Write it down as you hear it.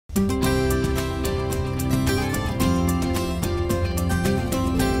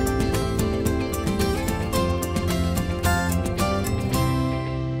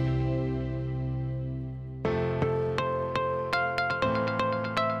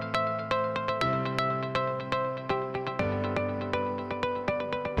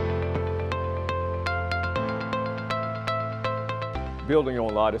Building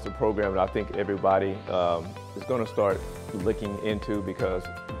on lot is a program that I think everybody is going to start looking into, because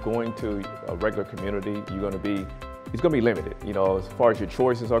going to a regular community, it's going to be limited. You know, as far as your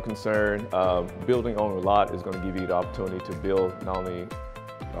choices are concerned, building on a lot is going to give you the opportunity to build not only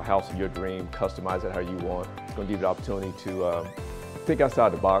a house of your dream, customize it how you want. It's going to give you the opportunity to think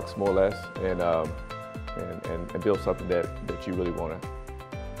outside the box, more or less, and build something that you really want to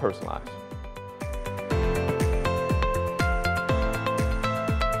personalize.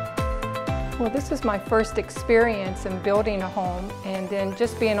 Well, this is my first experience in building a home, and then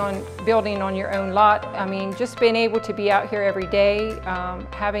just building on your own lot. I mean, just being able to be out here every day,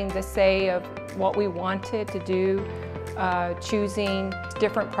 having the say of what we wanted to do, choosing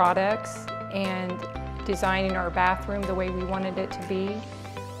different products and designing our bathroom the way we wanted it to be.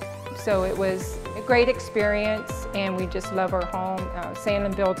 So it was a great experience, and we just love our home.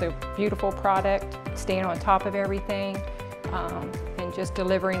 Sandlin builds a beautiful product, staying on top of everything. And just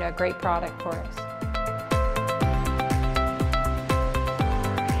delivering a great product for us.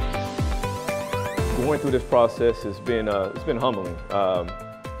 Going through this process has been it's been humbling.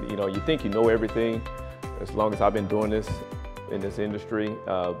 You know, you think you know everything as long as I've been doing this in this industry,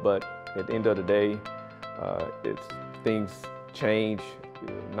 but at the end of the day, things change.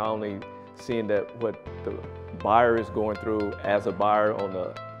 Not only seeing that what the buyer is going through as a buyer on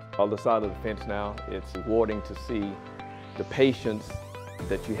the other side of the fence now, it's rewarding to see the patience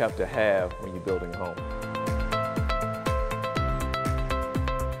that you have to have when you're building a home.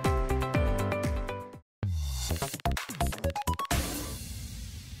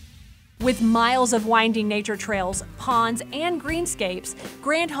 With miles of winding nature trails, ponds, and greenscapes,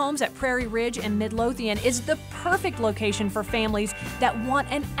 Grand Homes at Prairie Ridge and Midlothian is the perfect location for families that want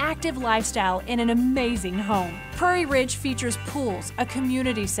an active lifestyle in an amazing home. Prairie Ridge features pools, a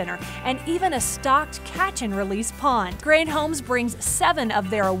community center, and even a stocked catch-and-release pond. Grand Homes brings 7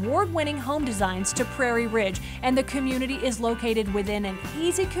 of their award-winning home designs to Prairie Ridge, and the community is located within an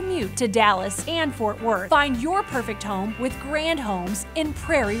easy commute to Dallas and Fort Worth. Find your perfect home with Grand Homes in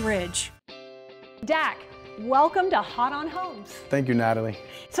Prairie Ridge. Dak, welcome to Hot on Homes. Thank you, Natalie.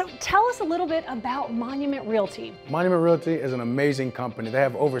 So tell us a little bit about Monument Realty. Monument Realty is an amazing company. They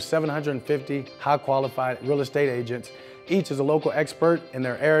have over 750 high qualified real estate agents. Each is a local expert in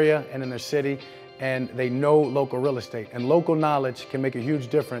their area and in their city, and they know local real estate. And local knowledge can make a huge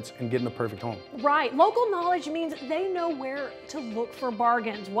difference in getting the perfect home. Right, local knowledge means they know where to look for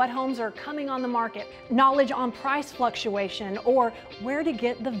bargains, what homes are coming on the market, knowledge on price fluctuation, or where to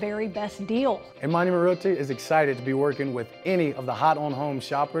get the very best deal. And Monument Realty is excited to be working with any of the Hot on Home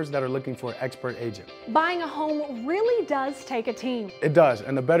shoppers that are looking for an expert agent. Buying a home really does take a team. It does,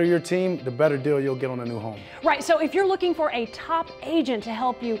 and the better your team, the better deal you'll get on a new home. Right, so if you're looking for a top agent to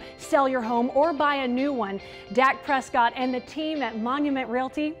help you sell your home or buy a new one, Dak Prescott and the team at Monument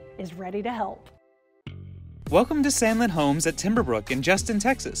Realty is ready to help. Welcome to Sandlin Homes at Timberbrook in Justin,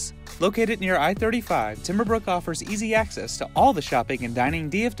 Texas. Located near I-35, Timberbrook offers easy access to all the shopping and dining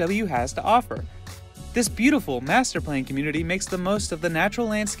DFW has to offer. This beautiful master plan community makes the most of the natural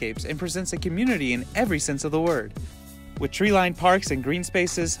landscapes and presents a community in every sense of the word. With tree-lined parks and green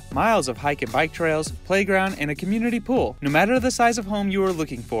spaces, miles of hike and bike trails, playground, and a community pool, no matter the size of home you are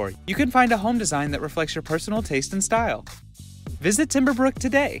looking for, you can find a home design that reflects your personal taste and style. Visit Timberbrook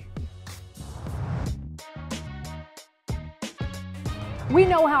today. We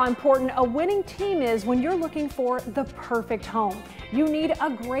know how important a winning team is when you're looking for the perfect home. You need a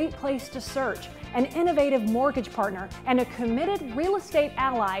great place to search, an innovative mortgage partner, and a committed real estate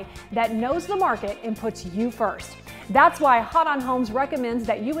ally that knows the market and puts you first. That's why Hot on Homes recommends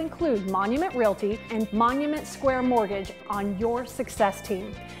that you include Monument Realty and Monument Square Mortgage on your success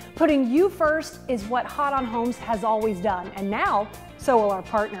team. Putting you first is what Hot on Homes has always done, and now so will our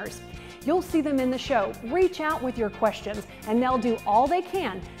partners. You'll see them in the show. Reach out with your questions, and they'll do all they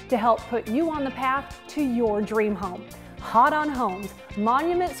can to help put you on the path to your dream home. Hot on Homes,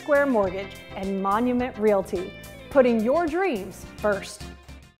 Monument Square Mortgage, and Monument Realty, putting your dreams first.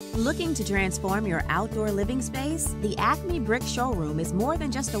 Looking to transform your outdoor living space? The ACME Brick showroom is more than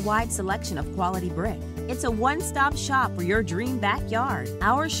just a wide selection of quality brick. It's a one-stop shop for your dream backyard.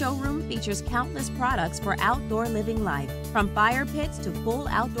 Our showroom features countless products for outdoor living life. From fire pits to full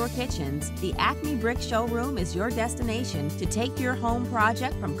outdoor kitchens, the ACME Brick showroom is your destination to take your home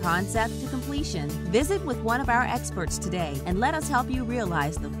project from concept to completion. Visit with one of our experts today and let us help you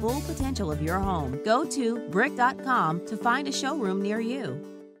realize the full potential of your home. Go to brick.com to find a showroom near you.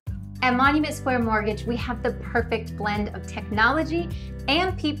 At Monument Square Mortgage, we have the perfect blend of technology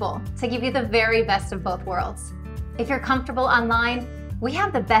and people to give you the very best of both worlds. If you're comfortable online, we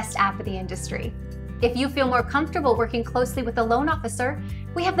have the best app of the industry. If you feel more comfortable working closely with a loan officer,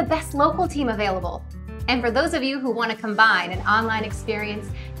 we have the best local team available. And for those of you who want to combine an online experience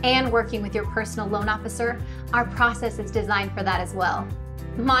and working with your personal loan officer, our process is designed for that as well.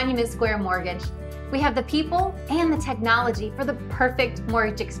 Monument Square Mortgage. We have the people and the technology for the perfect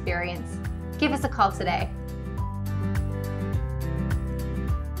mortgage experience. Give us a call today.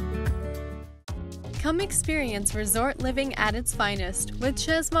 Come experience resort living at its finest with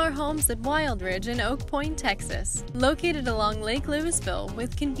Chesmar Homes at Wildridge in Oak Point, Texas. Located along Lake Lewisville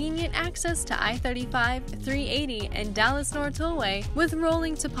with convenient access to I-35, 380, and Dallas North Tollway, with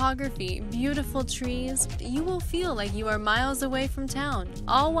rolling topography, beautiful trees, you will feel like you are miles away from town,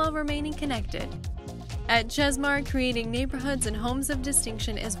 all while remaining connected. At Chesmar, creating neighborhoods and homes of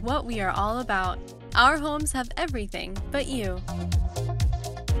distinction is what we are all about. Our homes have everything but you.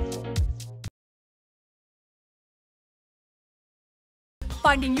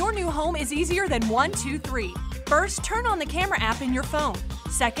 Finding your new home is easier than 1, 2, 3. First, turn on the camera app in your phone.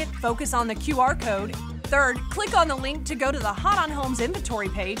 Second, focus on the QR code. Third, click on the link to go to the Hot on Homes inventory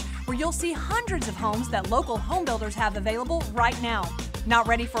page, where you'll see hundreds of homes that local home builders have available right now. Not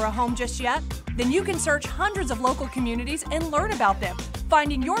ready for a home just yet? Then you can search hundreds of local communities and learn about them.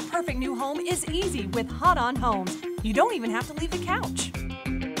 Finding your perfect new home is easy with Hot on Homes. You don't even have to leave the couch.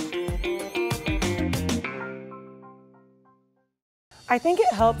 I think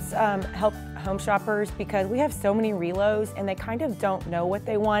it helps help home shoppers because we have so many relos and they kind of don't know what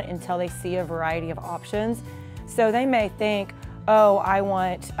they want until they see a variety of options. So they may think, oh, I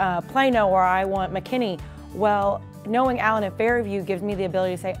want Plano or I want McKinney. Well, knowing Allen and Fairview gives me the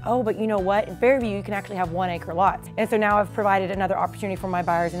ability to say, oh, but you know what? In Fairview, you can actually have 1 acre lots. And so now I've provided another opportunity for my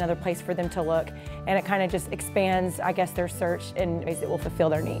buyers, another place for them to look. And it kind of just expands, I guess, their search in ways that will fulfill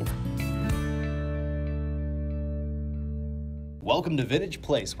their needs. Welcome to Vintage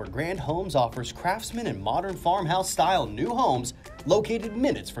Place, where Grand Homes offers craftsman and modern farmhouse-style new homes located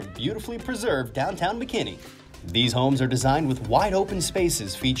minutes from beautifully preserved downtown McKinney. These homes are designed with wide-open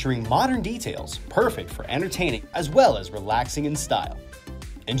spaces featuring modern details, perfect for entertaining as well as relaxing in style.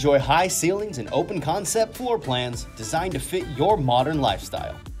 Enjoy high ceilings and open-concept floor plans designed to fit your modern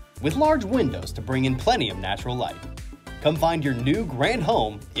lifestyle, with large windows to bring in plenty of natural light. Come find your new grand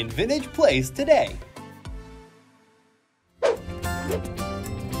home in Vintage Place today.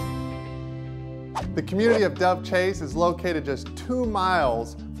 The community of Dove Chase is located just 2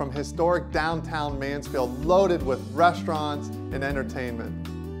 miles from historic downtown Mansfield, loaded with restaurants and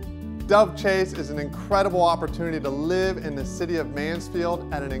entertainment. Dove Chase is an incredible opportunity to live in the city of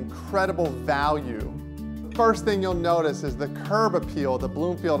Mansfield at an incredible value. First thing you'll notice is the curb appeal of the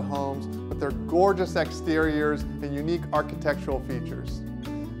Bloomfield homes with their gorgeous exteriors and unique architectural features.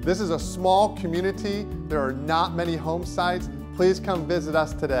 This is a small community. There are not many home sites. Please come visit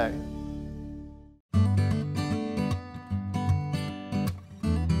us today.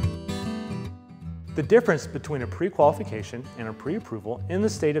 The difference between a pre-qualification and a pre-approval in the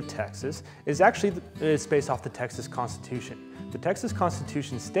state of Texas is actually based off the Texas Constitution. The Texas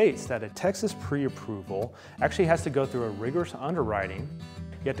Constitution states that a Texas pre-approval actually has to go through a rigorous underwriting.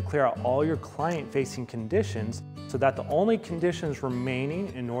 You have to clear out all your client-facing conditions so that the only conditions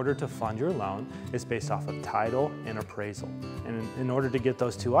remaining in order to fund your loan is based off of title and appraisal. And in order to get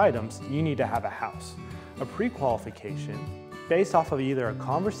those 2 items, you need to have a house. A pre-qualification based off of either a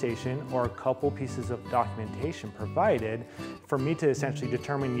conversation or a couple pieces of documentation provided for me to essentially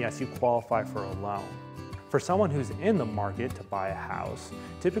determine, yes, you qualify for a loan. For someone who's in the market to buy a house,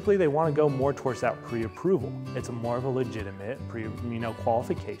 typically they want to go more towards that pre-approval. It's more of a legitimate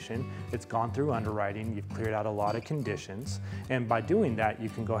qualification. It's gone through underwriting, you've cleared out a lot of conditions, and by doing that, you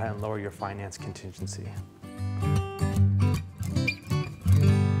can go ahead and lower your finance contingency.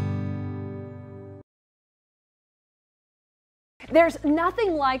 There's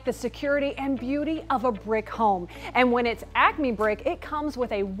nothing like the security and beauty of a brick home. And when it's ACME Brick, it comes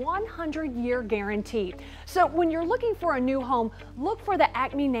with a 100-year guarantee. So when you're looking for a new home, look for the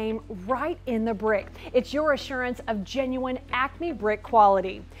ACME name right in the brick. It's your assurance of genuine ACME Brick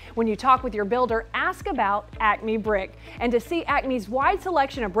quality. When you talk with your builder, ask about ACME Brick. And to see ACME's wide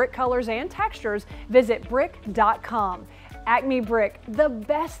selection of brick colors and textures, visit brick.com. ACME Brick, the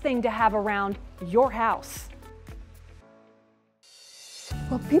best thing to have around your house.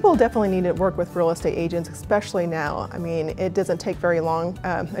 Well, people definitely need to work with real estate agents, especially now. I mean, it doesn't take very long,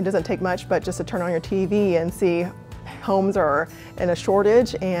 it doesn't take much, but just to turn on your TV and see homes are in a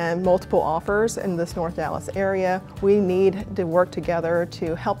shortage and multiple offers in this North Dallas area. We need to work together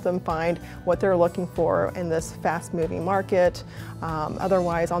to help them find what they're looking for in this fast-moving market.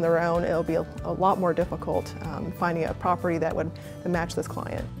 Otherwise, on their own, it'll be a lot more difficult finding a property that would match this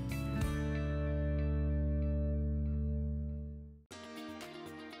client.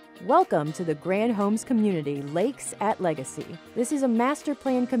 Welcome to the Grand Homes community, Lakes at Legacy. This is a master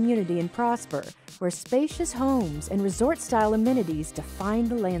plan community in Prosper, where spacious homes and resort-style amenities define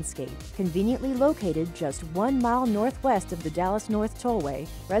the landscape. Conveniently located just 1 mile northwest of the Dallas North Tollway,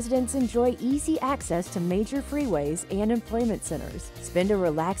 residents enjoy easy access to major freeways and employment centers. Spend a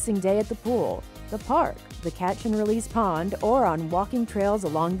relaxing day at the pool, the park, the catch and release pond, or on walking trails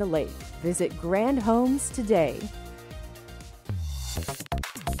along the lake. Visit Grand Homes today.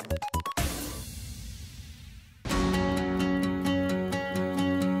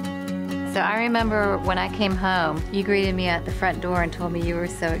 So I remember when I came home, you greeted me at the front door and told me you were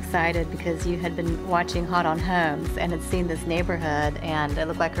so excited because you had been watching Hot on Homes and had seen this neighborhood, and it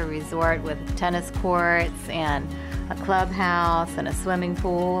looked like a resort with tennis courts and a clubhouse and a swimming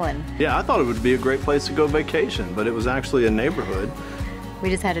pool. And yeah, I thought it would be a great place to go vacation, but it was actually a neighborhood. We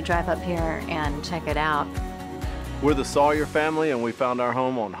just had to drive up here and check it out. We're the Sawyer family, and we found our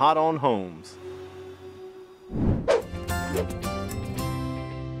home on Hot on Homes.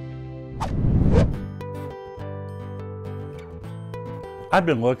 I've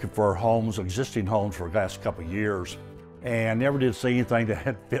been looking for homes, existing homes, for the last couple of years, and never did see anything that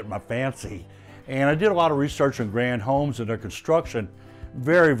had fit my fancy. And I did a lot of research on Grand Homes and their construction.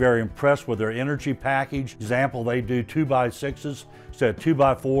 Very, very impressed with their energy package. Example, they do 2x6s instead of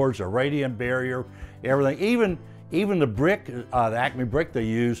 2x4s, a radiant barrier, everything. Even the brick, the ACME Brick they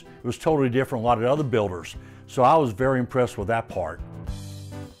use, it was totally different from a lot of other builders. So I was very impressed with that part.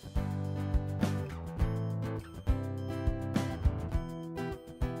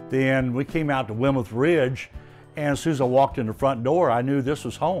 Then we came out to Wilmeth Ridge, and as soon as I walked in the front door, I knew this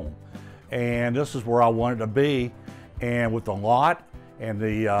was home. And this is where I wanted to be. And with the lot and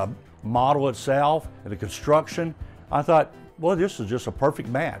the model itself and the construction, I thought, well, this is just a perfect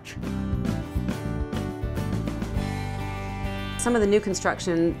match. Some of the new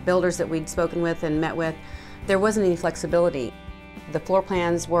construction builders that we'd spoken with and met with, there wasn't any flexibility. The floor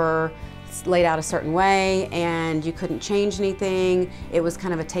plans were laid out a certain way and you couldn't change anything. It was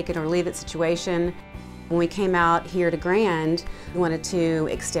kind of a take it or leave it situation. When we came out here to Grand, we wanted to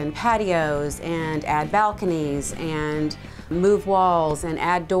extend patios and add balconies and move walls and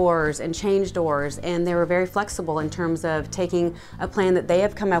add doors and change doors, and they were very flexible in terms of taking a plan that they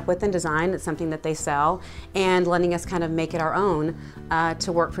have come up with and designed, it's something that they sell, and letting us kind of make it our own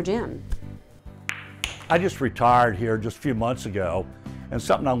to work for Jim. I just retired here just a few months ago, and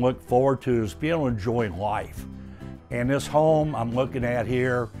something I look forward to is being able to enjoy life. And this home I'm looking at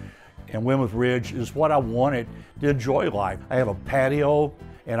here in Wilmeth Ridge is what I wanted to enjoy life. I have a patio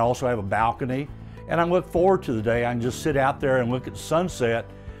and also have a balcony, and I look forward to the day I can just sit out there and look at the sunset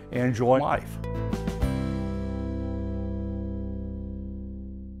and enjoy life.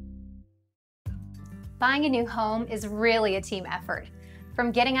 Buying a new home is really a team effort.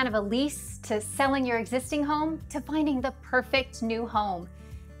 From getting out of a lease, to selling your existing home, to finding the perfect new home.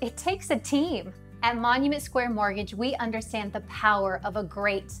 It takes a team. At Monument Square Mortgage, we understand the power of a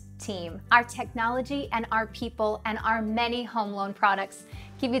great team. Our technology and our people and our many home loan products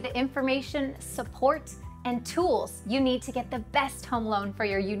give you the information, support, and tools you need to get the best home loan for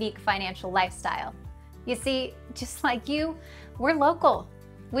your unique financial lifestyle. You see, just like you, we're local.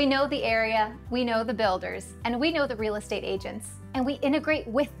 We know the area, we know the builders, and we know the real estate agents, and we integrate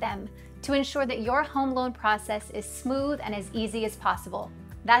with them to ensure that your home loan process is smooth and as easy as possible.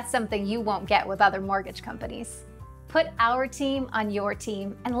 That's something you won't get with other mortgage companies. Put our team on your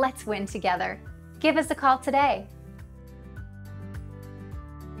team and let's win together. Give us a call today.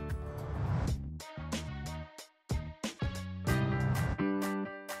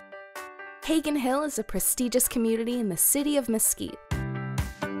 Hagan Hill is a prestigious community in the city of Mesquite.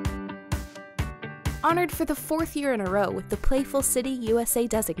 Honored for the 4th year in a row with the Playful City USA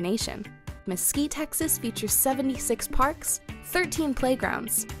designation, Mesquite, Texas features 76 parks, 13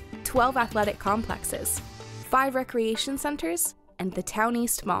 playgrounds, 12 athletic complexes, 5 recreation centers, and the Town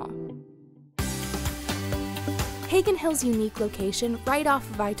East Mall. Hagan Hill's unique location right off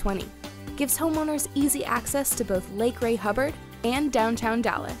of I-20 gives homeowners easy access to both Lake Ray Hubbard and downtown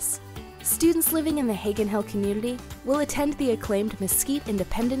Dallas. Students living in the Hagan Hill community will attend the acclaimed Mesquite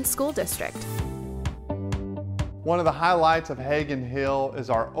Independent School District. One of the highlights of Hagan Hill is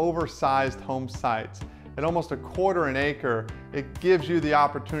our oversized home sites. At almost 1/4 acre, it gives you the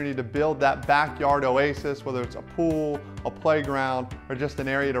opportunity to build that backyard oasis, whether it's a pool, a playground, or just an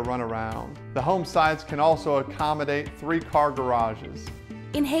area to run around. The home sites can also accommodate 3-car garages.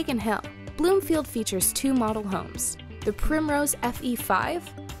 In Hagan Hill, Bloomfield features 2 model homes, the Primrose FE5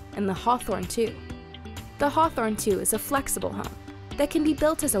 and the Hawthorne 2. The Hawthorne 2 is a flexible home that can be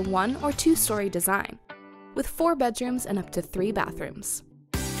built as a 1- or 2-story design, with 4 bedrooms and up to 3 bathrooms.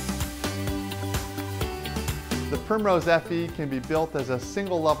 The Primrose FE can be built as a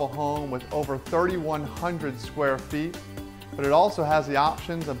single-level home with over 3,100 square feet, but it also has the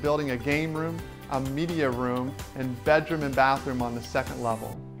options of building a game room, a media room, and bedroom and bathroom on the second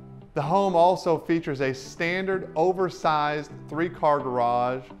level. The home also features a standard oversized 3-car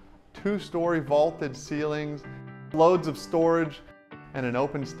garage, 2-story vaulted ceilings, loads of storage, and an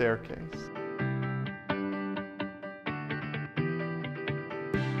open staircase.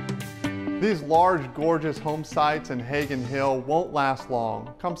 These large, gorgeous home sites in Hagan Hill won't last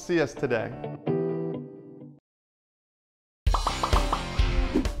long. Come see us today.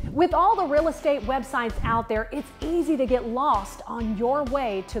 With all the real estate websites out there, it's easy to get lost on your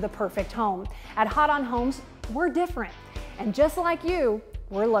way to the perfect home. At Hot on Homes, we're different. And just like you,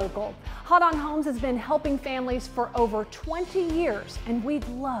 we're local. Hot on Homes has been helping families for over 20 years, and we'd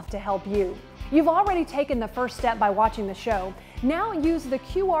love to help you. You've already taken the first step by watching the show. Now use the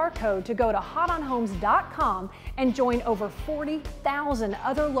QR code to go to hotonhomes.com and join over 40,000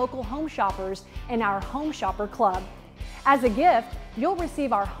 other local home shoppers in our Home Shopper Club. As a gift, you'll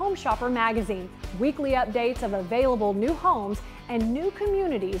receive our Home Shopper magazine, weekly updates of available new homes and new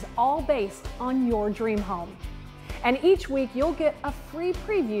communities, all based on your dream home. And each week you'll get a free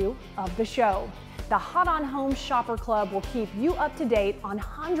preview of the show. The Hot on Homes Shopper Club will keep you up to date on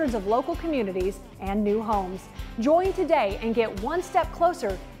hundreds of local communities and new homes. Join today and get one step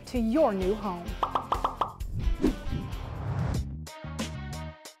closer to your new home.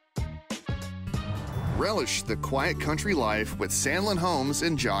 Relish the quiet country life with Sandlin Homes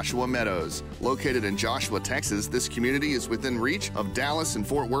in Joshua Meadows. Located in Joshua, Texas, this community is within reach of Dallas and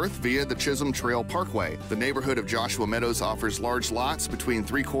Fort Worth via the Chisholm Trail Parkway. The neighborhood of Joshua Meadows offers large lots between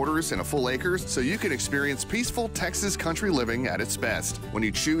 3/4 and a full acre, so you can experience peaceful Texas country living at its best. When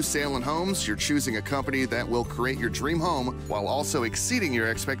you choose Sandlin Homes, you're choosing a company that will create your dream home while also exceeding your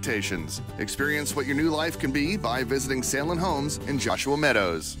expectations. Experience what your new life can be by visiting Sandlin Homes in Joshua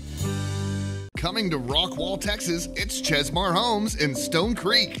Meadows. Coming to Rockwall, Texas, it's Chesmar Homes in Stone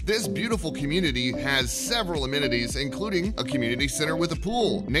Creek. This beautiful community has several amenities, including a community center with a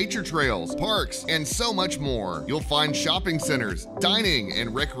pool, nature trails, parks, and so much more. You'll find shopping centers, dining,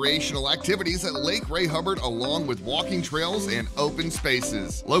 and recreational activities at Lake Ray Hubbard, along with walking trails and open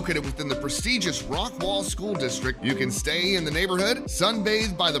spaces. Located within the prestigious Rockwall School District, you can stay in the neighborhood,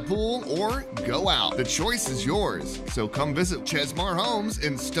 sunbathe by the pool, or go out. The choice is yours. So come visit Chesmar Homes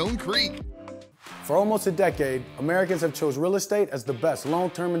in Stone Creek. For almost a decade, Americans have chosen real estate as the best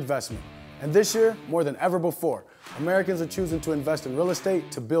long-term investment. And this year, more than ever before, Americans are choosing to invest in real estate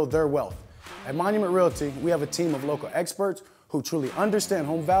to build their wealth. At Monument Realty, we have a team of local experts who truly understand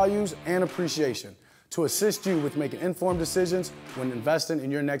home values and appreciation to assist you with making informed decisions when investing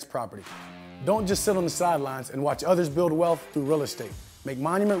in your next property. Don't just sit on the sidelines and watch others build wealth through real estate. Make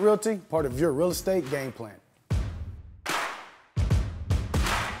Monument Realty part of your real estate game plan.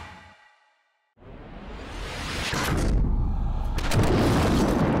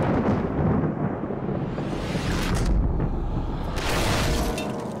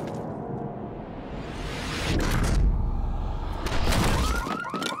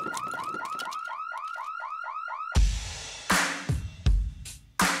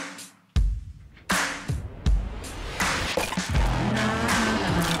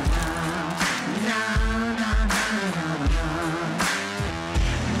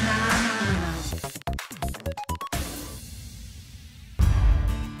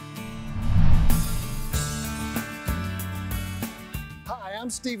 I'm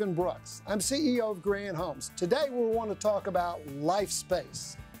Stephen Brooks. I'm CEO of Grand Homes. Today we want to talk about Life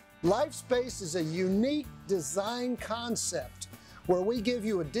Space. Life Space is a unique design concept where we give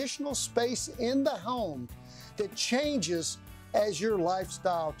you additional space in the home that changes as your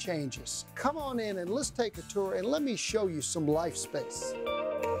lifestyle changes. Come on in and let's take a tour and let me show you some Life Space.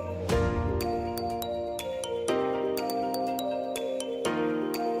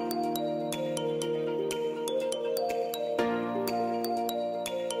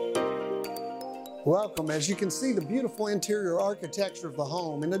 Welcome. As you can see, the beautiful interior architecture of the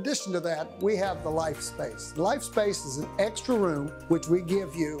home. In addition to that, we have the Life Space. Life Space is an extra room which we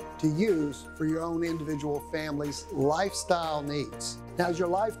give you to use for your own individual family's lifestyle needs. Now, as your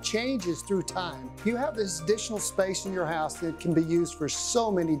life changes through time, you have this additional space in your house that can be used for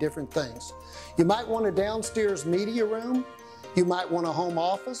so many different things. You might want a downstairs media room. You might want a home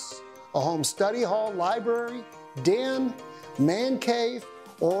office, a home study hall, library, den, man cave,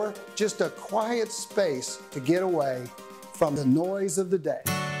 or just a quiet space to get away from the noise of the day.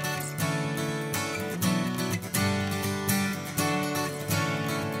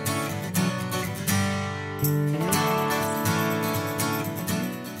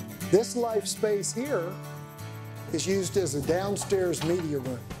 This Life Space here is used as a downstairs media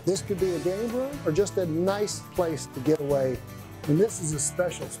room. This could be a game room or just a nice place to get away. And this is a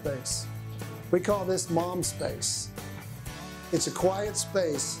special space. We call this Mom Space. It's a quiet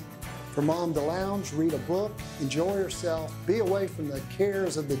space for Mom to lounge, read a book, enjoy herself, be away from the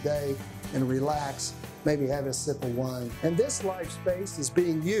cares of the day, and relax, maybe have a sip of wine. And this life space is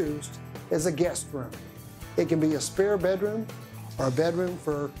being used as a guest room. It can be a spare bedroom or a bedroom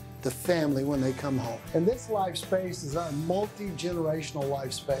for the family when they come home. And this life space is our multi-generational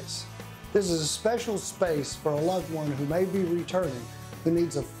life space. This is a special space for a loved one who may be returning, who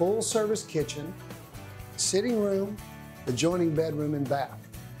needs a full-service kitchen, sitting room, adjoining bedroom and bath.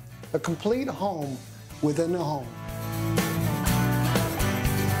 A complete home within a home.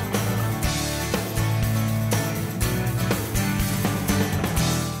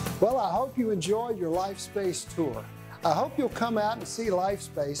 Well, I hope you enjoyed your Life Space tour. I hope you'll come out and see Life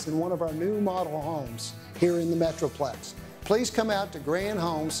Space in one of our new model homes here in the Metroplex. Please come out to Grand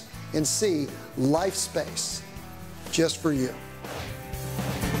Homes and see Life Space just for you.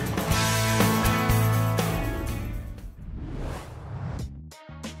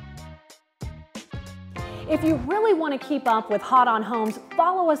 If you really want to keep up with Hot on Homes,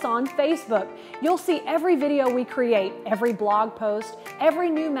 follow us on Facebook. You'll see every video we create, every blog post, every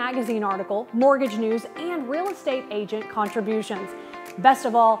new magazine article, mortgage news, and real estate agent contributions. Best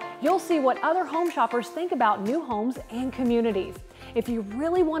of all, you'll see what other home shoppers think about new homes and communities. If you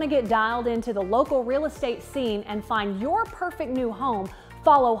really want to get dialed into the local real estate scene and find your perfect new home,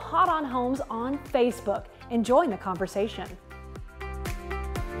 follow Hot on Homes on Facebook and join the conversation.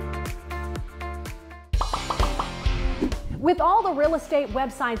 With all the real estate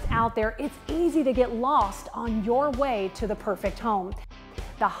websites out there, it's easy to get lost on your way to the perfect home.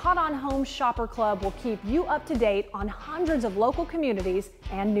 The Hot on Homes Shopper Club will keep you up to date on hundreds of local communities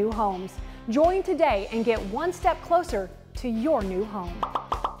and new homes. Join today and get one step closer to your new home.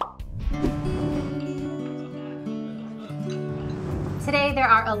 Today, there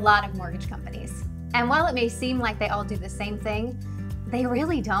are a lot of mortgage companies. And while it may seem like they all do the same thing, they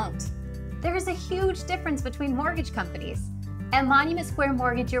really don't. There is a huge difference between mortgage companies. At Monument Square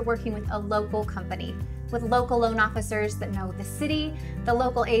Mortgage, you're working with a local company with local loan officers that know the city, the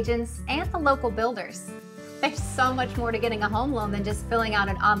local agents, and the local builders. There's so much more to getting a home loan than just filling out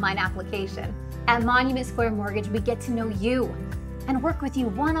an online application. At Monument Square Mortgage, we get to know you and work with you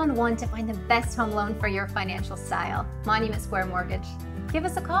one-on-one to find the best home loan for your financial style. Monument Square Mortgage. Give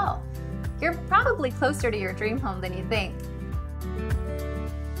us a call. You're probably closer to your dream home than you think.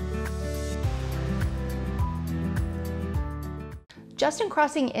 Justin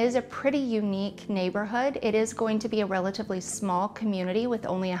Crossing is a pretty unique neighborhood. It is going to be a relatively small community with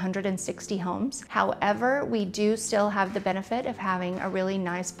only 160 homes. However, we do still have the benefit of having a really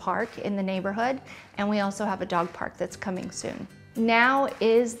nice park in the neighborhood, and we also have a dog park that's coming soon. Now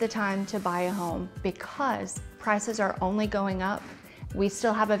is the time to buy a home because prices are only going up. We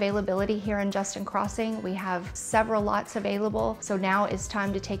still have availability here in Justin Crossing. We have several lots available, so now is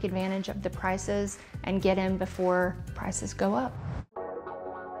time to take advantage of the prices and get in before prices go up.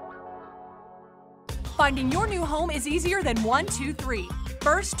 Finding your new home is easier than 1, 2, 3.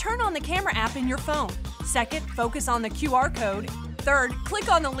 First, turn on the camera app in your phone. Second, focus on the QR code. Third,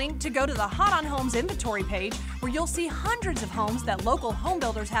 click on the link to go to the Hot on Homes inventory page where you'll see hundreds of homes that local home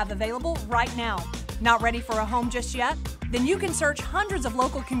builders have available right now. Not ready for a home just yet? Then you can search hundreds of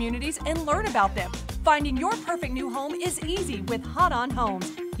local communities and learn about them. Finding your perfect new home is easy with Hot on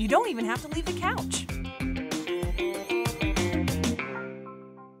Homes. You don't even have to leave the couch.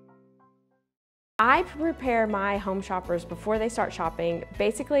 I prepare my home shoppers before they start shopping,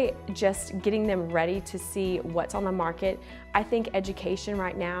 basically just getting them ready to see what's on the market. I think education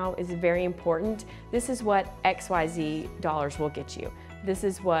right now is very important. This is what XYZ dollars will get you. This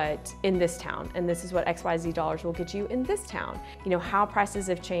is what in this town, and this is what XYZ dollars will get you in this town. You know, how prices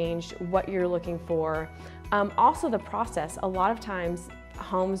have changed, what you're looking for. Also the process. A lot of times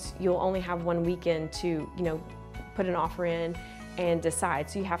homes, you'll only have one weekend to, you know, put an offer in and decide,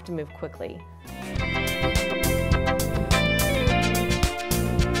 so you have to move quickly.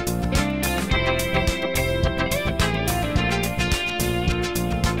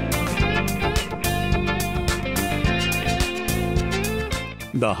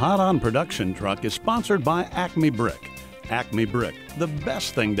 The Hot On production truck is sponsored by ACME Brick. ACME Brick, the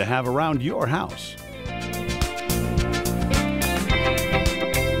best thing to have around your house.